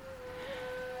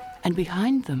 And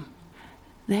behind them,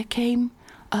 there came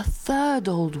a third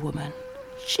old woman.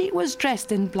 She was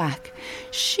dressed in black.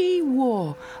 She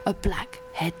wore a black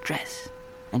headdress,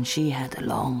 and she had a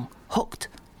long, hooked,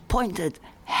 pointed,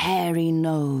 hairy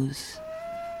nose.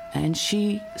 And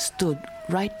she stood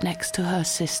right next to her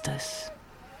sisters.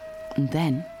 And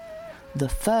then the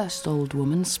first old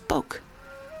woman spoke,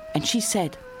 and she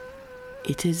said,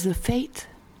 "It is the fate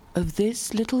of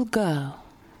this little girl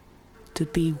to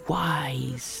be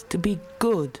wise, to be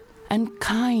good and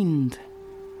kind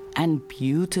and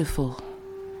beautiful."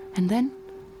 And then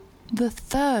the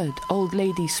third old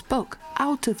lady spoke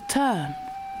out of turn,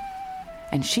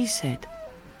 and she said,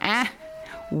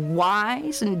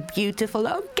 "Wise and beautiful,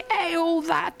 okay, all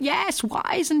that, yes,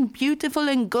 wise and beautiful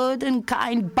and good and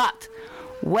kind, but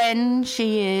when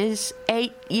she is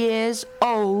 8 years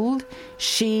old,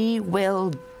 she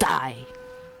will die."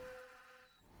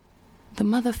 The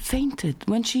mother fainted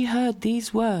when she heard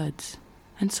these words,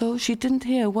 and so she didn't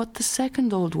hear what the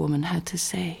second old woman had to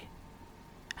say.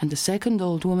 And the second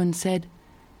old woman said,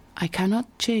 "I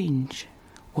cannot change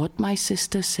what my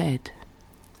sister said,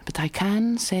 but I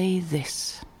can say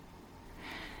this.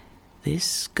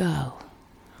 This girl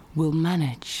will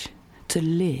manage to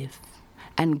live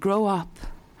and grow up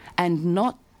and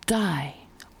not die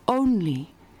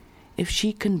only if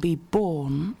she can be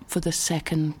born for the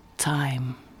second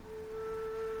time."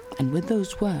 And with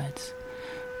those words,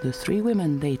 the three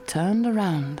women, they turned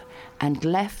around and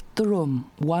left the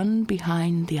room, one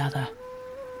behind the other.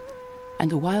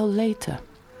 And a while later,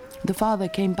 the father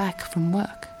came back from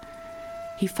work.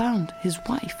 He found his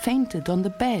wife fainted on the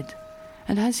bed,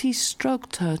 and as he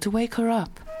stroked her to wake her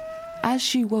up, as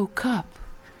she woke up,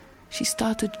 she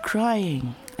started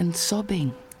crying and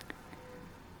sobbing.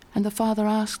 And the father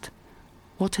asked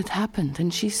what had happened,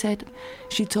 and she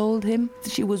told him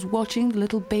that she was watching the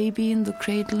little baby in the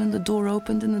cradle, and the door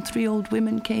opened and the three old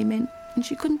women came in. And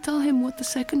she couldn't tell him what the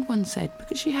second one said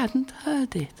because she hadn't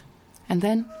heard it. And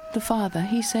then the father,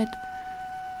 he said,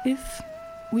 if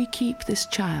we keep this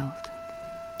child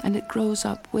and it grows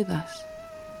up with us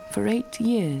for 8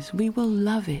 years, we will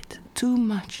love it too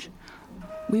much.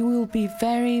 We will be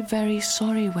very, very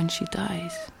sorry when she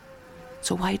dies.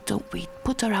 So why don't we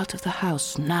put her out of the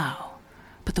house now?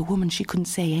 But the woman, she couldn't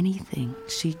say anything.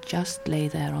 She just lay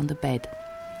there on the bed.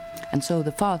 And so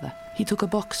the father, he took a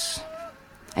box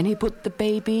and he put the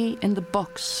baby in the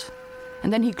box.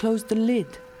 And then he closed the lid.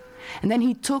 And then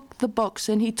he took the box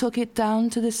and he took it down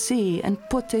to the sea and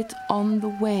put it on the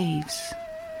waves.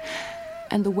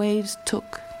 And the waves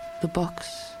took the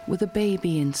box with the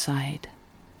baby inside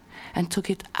and took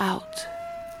it out.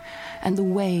 And the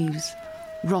waves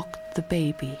rocked the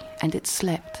baby and it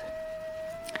slept.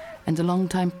 And a long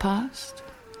time passed,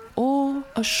 or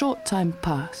a short time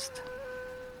passed.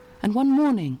 And one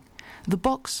morning, the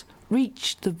box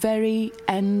reached the very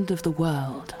end of the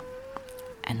world.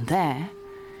 And there,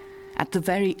 at the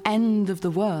very end of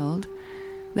the world,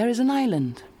 there is an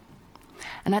island.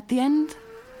 And at the end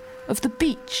of the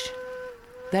beach,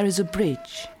 there is a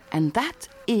bridge. And that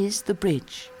is the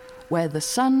bridge where the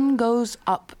sun goes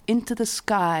up into the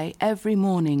sky every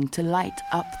morning to light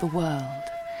up the world.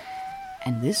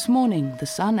 And this morning, the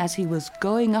sun, as he was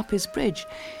going up his bridge,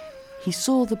 he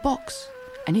saw the box.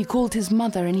 And he called his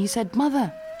mother and he said,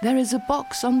 "Mother, there is a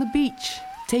box on the beach.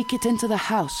 Take it into the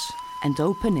house and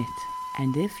open it.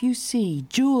 And if you see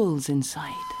jewels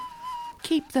inside,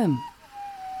 keep them.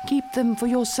 Keep them for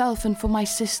yourself and for my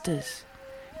sisters.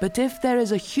 But if there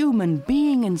is a human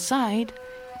being inside,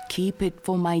 keep it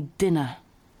for my dinner."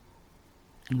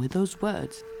 And with those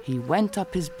words, he went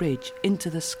up his bridge into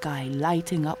the sky,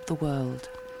 lighting up the world.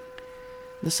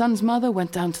 The son's mother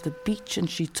went down to the beach and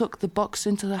she took the box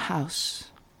into the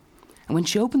house. And when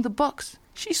she opened the box,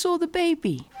 she saw the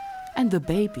baby. And the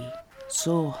baby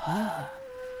saw her.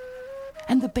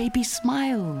 And the baby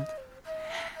smiled.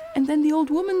 And then the old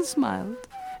woman smiled.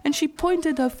 And she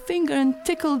pointed her finger and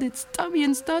tickled its tummy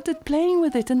and started playing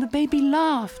with it, and the baby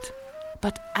laughed.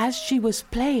 But as she was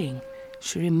playing,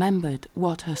 she remembered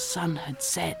what her son had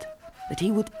said, that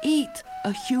he would eat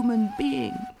a human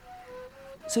being.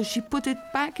 So she put it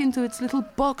back into its little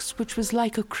box, which was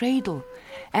like a cradle,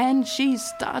 and she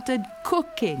started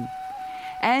cooking.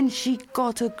 And she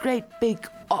got a great big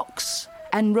ox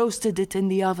and roasted it in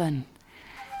the oven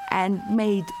and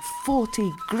made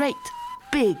 40 great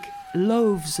big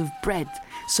loaves of bread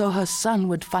so her son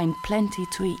would find plenty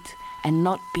to eat and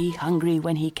not be hungry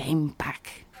when he came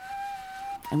back.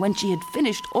 And when she had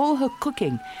finished all her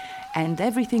cooking and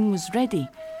everything was ready,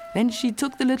 then she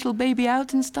took the little baby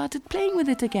out and started playing with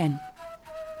it again.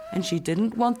 And she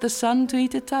didn't want the son to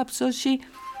eat it up, so she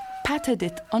patted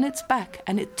it on its back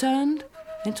and it turned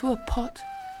into a pot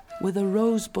with a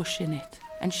rose bush in it.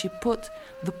 And she put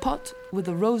the pot with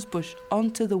the rose bush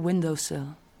onto the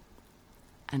windowsill.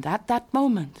 And at that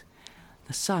moment,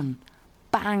 the son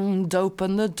banged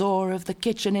open the door of the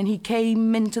kitchen and he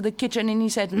came into the kitchen and he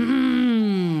said,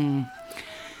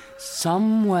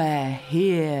 "Somewhere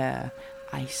here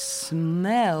I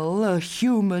smell a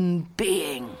human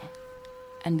being."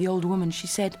 And the old woman, she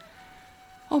said,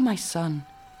 "Oh, my son,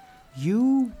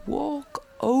 you walk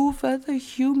over the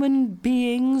human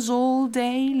beings all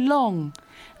day long.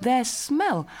 Their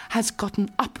smell has gotten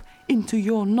up into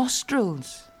your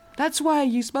nostrils. That's why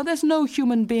you smell. There's no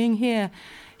human being here.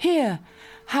 Here,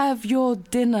 have your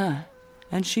dinner."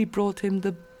 And she brought him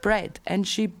the bread and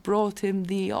she brought him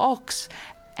the ox.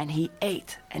 And he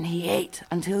ate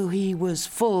until he was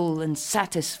full and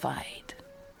satisfied.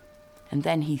 And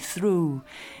then he threw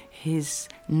his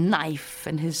knife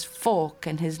and his fork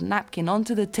and his napkin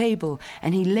onto the table,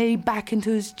 and he lay back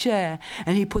into his chair,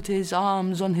 and he put his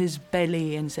arms on his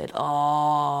belly and said,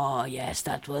 "Oh, yes,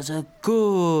 that was a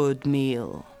good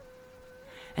meal."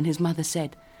 And his mother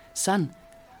said, "Son,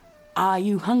 are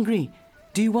you hungry?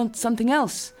 Do you want something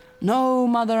else?" "No,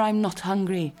 Mother, I'm not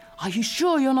hungry." "Are you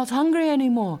sure you're not hungry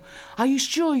anymore? Are you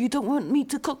sure you don't want me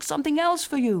to cook something else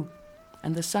for you?"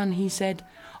 And the son, he said,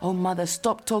 "Oh, Mother,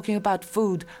 stop talking about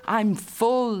food. I'm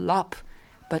full up.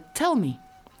 But tell me,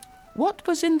 what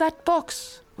was in that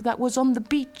box that was on the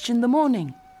beach in the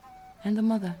morning?" And the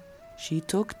mother, she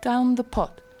took down the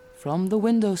pot from the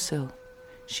windowsill.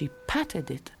 She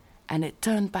patted it, and it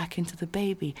turned back into the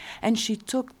baby. And she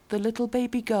took the little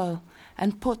baby girl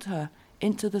and put her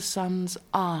into the son's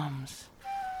arms.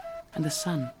 And the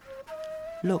son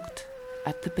looked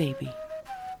at the baby,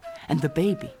 and the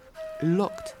baby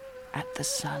looked at the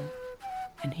son,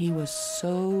 and he was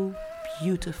so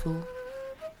beautiful,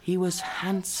 he was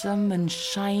handsome and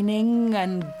shining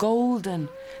and golden,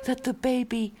 that the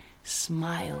baby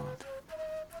smiled.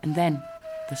 And then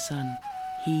the sun,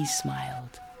 he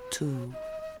smiled too.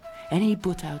 And he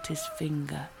put out his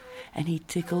finger and he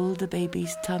tickled the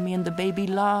baby's tummy, and the baby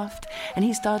laughed, and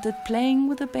he started playing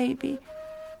with the baby,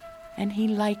 and he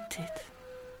liked it.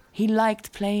 He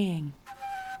liked playing.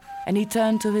 And he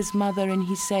turned to his mother and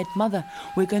he said, "Mother,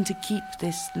 we're going to keep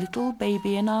this little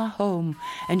baby in our home,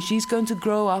 and she's going to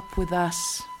grow up with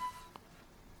us."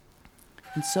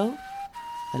 And so,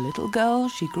 the little girl,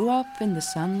 she grew up in the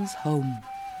sun's home.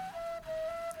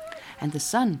 And the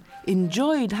sun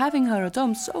enjoyed having her at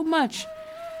home so much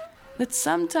that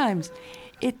sometimes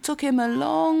it took him a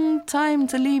long time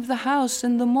to leave the house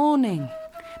in the morning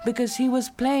because he was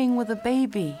playing with a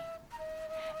baby.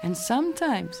 And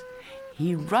sometimes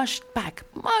he rushed back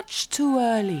much too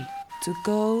early to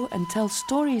go and tell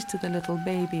stories to the little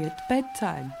baby at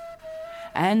bedtime.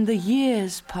 And the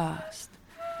years passed,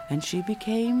 and she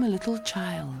became a little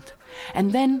child.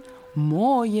 And then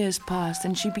more years passed,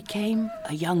 and she became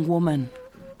a young woman.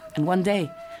 And one day,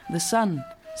 the sun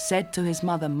said to his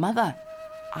mother, "Mother,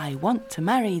 I want to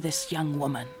marry this young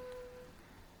woman."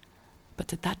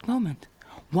 But at that moment,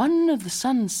 one of the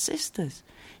sun's sisters,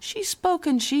 she spoke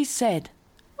and she said,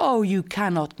 "Oh, you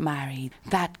cannot marry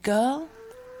that girl."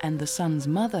 And the sun's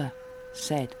mother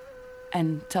said,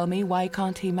 "And tell me, why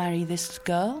can't he marry this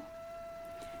girl?"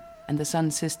 And the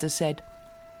sun's sister said,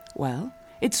 "Well,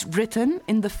 it's written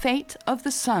in the fate of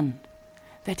the sun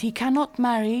that he cannot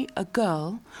marry a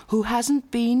girl who hasn't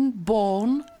been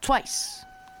born twice."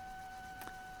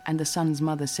 And the sun's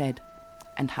mother said,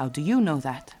 "And how do you know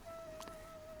that?"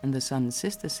 And the sun's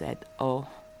sister said, "Oh,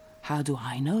 how do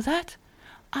I know that?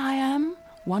 I am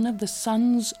one of the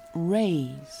sun's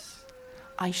rays.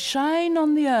 I shine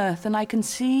on the earth and I can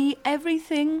see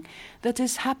everything that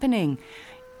is happening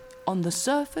on the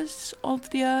surface of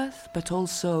the earth, but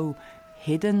also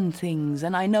hidden things,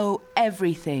 and I know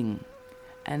everything."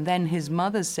 And then his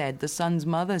mother said, the sun's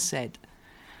mother said,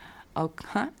 "Oh,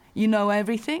 you know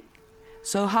everything?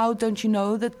 So how don't you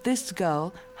know that this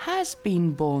girl has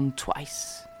been born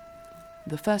twice?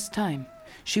 The first time,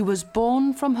 she was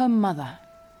born from her mother.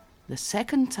 The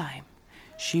second time,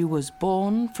 she was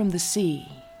born from the sea."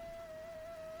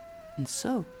 And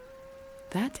so,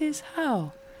 that is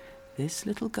how this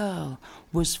little girl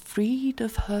was freed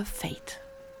of her fate.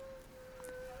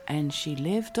 And she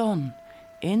lived on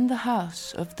in the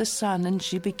house of the sun, and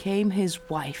she became his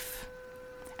wife.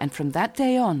 And from that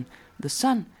day on, the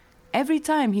sun, every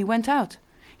time he went out,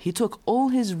 he took all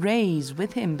his rays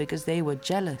with him because they were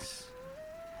jealous.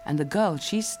 And the girl,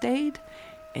 she stayed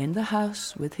in the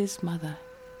house with his mother.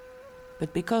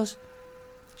 But because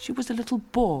she was a little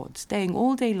bored staying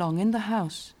all day long in the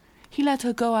house, he let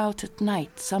her go out at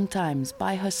night sometimes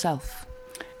by herself.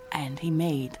 And he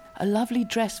made a lovely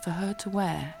dress for her to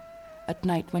wear at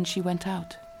night when she went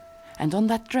out. And on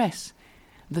that dress,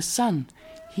 the sun,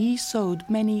 he sewed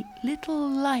many little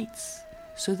lights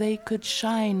so they could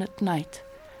shine at night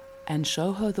and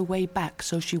show her the way back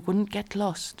so she wouldn't get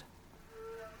lost.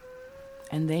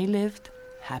 And they lived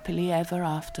happily ever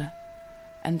after.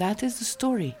 And that is the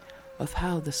story of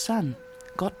how the sun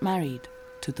got married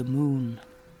to the moon.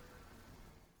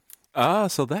 Ah,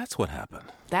 so that's what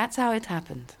happened. That's how it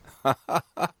happened.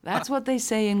 That's what they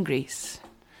say in Greece.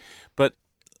 But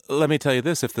let me tell you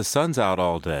this, if the sun's out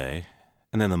all day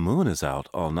and then the moon is out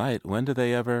all night, when do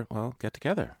they ever, get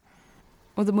together?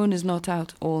 Well, the moon is not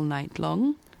out all night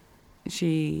long.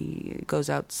 She goes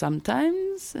out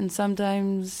sometimes, and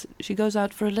sometimes she goes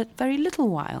out for a very little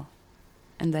while,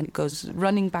 and then goes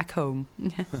running back home.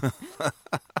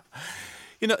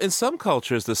 You know, in some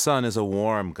cultures, the sun is a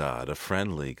warm god, a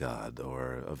friendly god,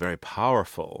 or a very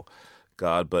powerful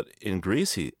god. But in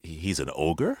Greece, he's an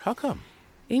ogre? How come?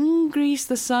 In Greece,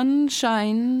 the sun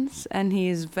shines, and he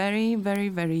is very, very,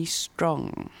 very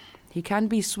strong. He can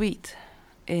be sweet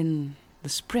in the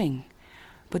spring,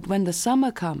 but when the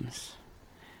summer comes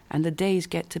and the days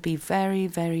get to be very,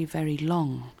 very, very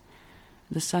long,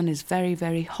 the sun is very,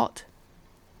 very hot.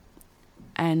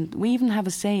 And we even have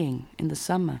a saying in the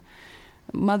summer.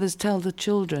 Mothers tell the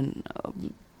children,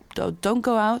 don't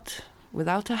go out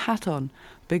without a hat on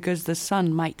because the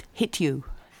sun might hit you.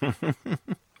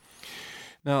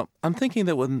 Now, I'm thinking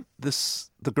that when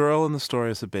the girl in the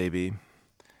story is a baby,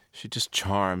 she just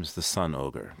charms the sun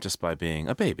ogre just by being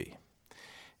a baby.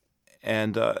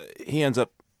 And he ends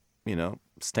up,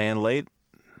 staying late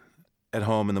at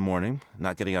home in the morning,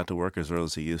 not getting out to work as early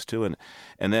as he used to,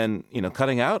 and then,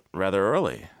 cutting out rather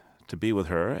early to be with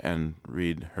her and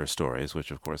read her stories,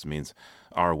 which of course means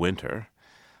our winter.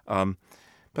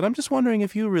 But I'm just wondering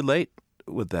if you relate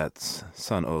with that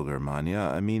sun ogre, Manya.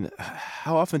 I mean,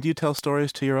 how often do you tell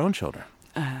stories to your own children?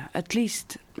 at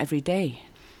least every day.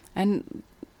 And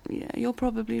you're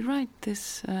probably right,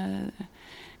 this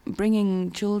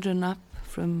bringing children up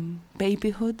from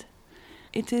babyhood,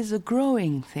 it is a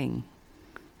growing thing.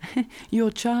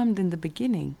 You're charmed in the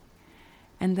beginning,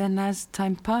 and then as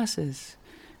time passes,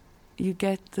 you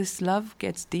get this love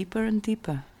gets deeper and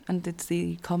deeper, and it's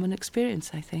the common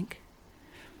experience, I think.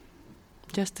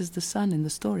 Just as the sun in the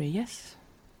story, yes?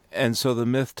 And so the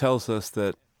myth tells us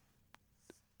that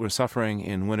we're suffering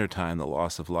in wintertime the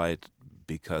loss of light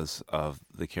because of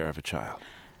the care of a child.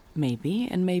 Maybe,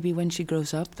 and maybe when she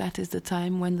grows up, that is the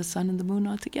time when the sun and the moon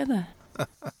are together.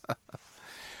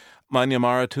 Manya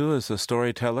Maratou is a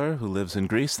storyteller who lives in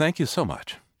Greece. Thank you so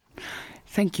much.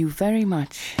 Thank you very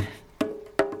much.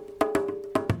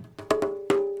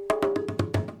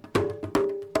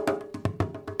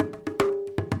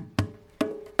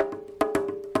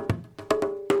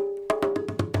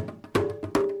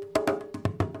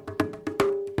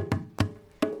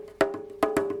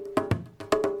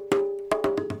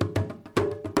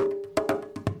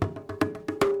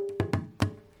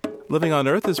 Living on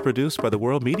Earth is produced by the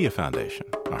World Media Foundation.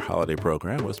 Our holiday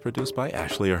program was produced by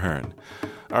Ashley Ahern.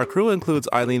 Our crew includes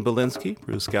Eileen Belinsky,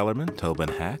 Bruce Gellerman, Tobin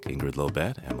Hack, Ingrid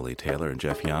Lobet, Emily Taylor, and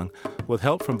Jeff Young, with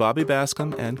help from Bobby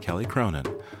Bascom and Kelly Cronin.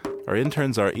 Our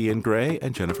interns are Ian Gray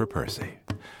and Jennifer Percy.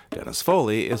 Dennis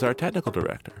Foley is our technical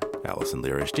director. Allison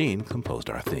Lirish-Dean composed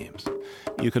our themes.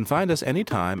 You can find us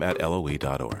anytime at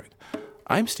LOE.org.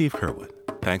 I'm Steve Curwood.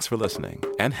 Thanks for listening,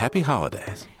 and happy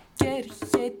holidays.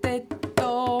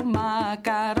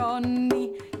 Μακαρόνι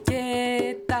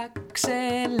και τα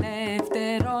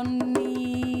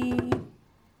ξελευθερώνει.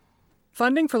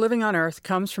 Funding for Living on Earth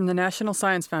comes from the National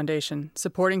Science Foundation,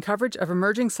 supporting coverage of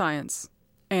emerging science,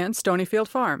 and Stonyfield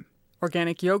Farm,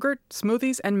 organic yogurt,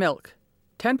 smoothies, and milk.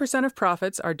 10% of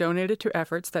profits are donated to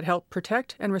efforts that help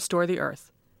protect and restore the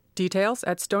earth. Details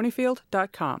at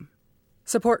stonyfield.com.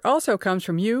 Support also comes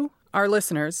from you, our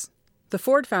listeners, the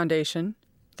Ford Foundation,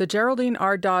 the Geraldine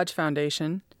R. Dodge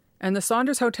Foundation, and the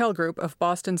Saunders Hotel Group of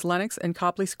Boston's Lenox and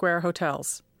Copley Square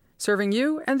hotels, serving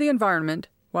you and the environment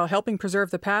while helping preserve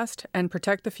the past and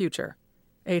protect the future.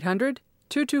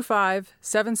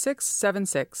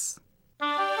 800-225-7676.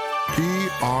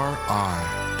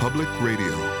 PRI, Public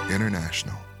Radio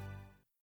International.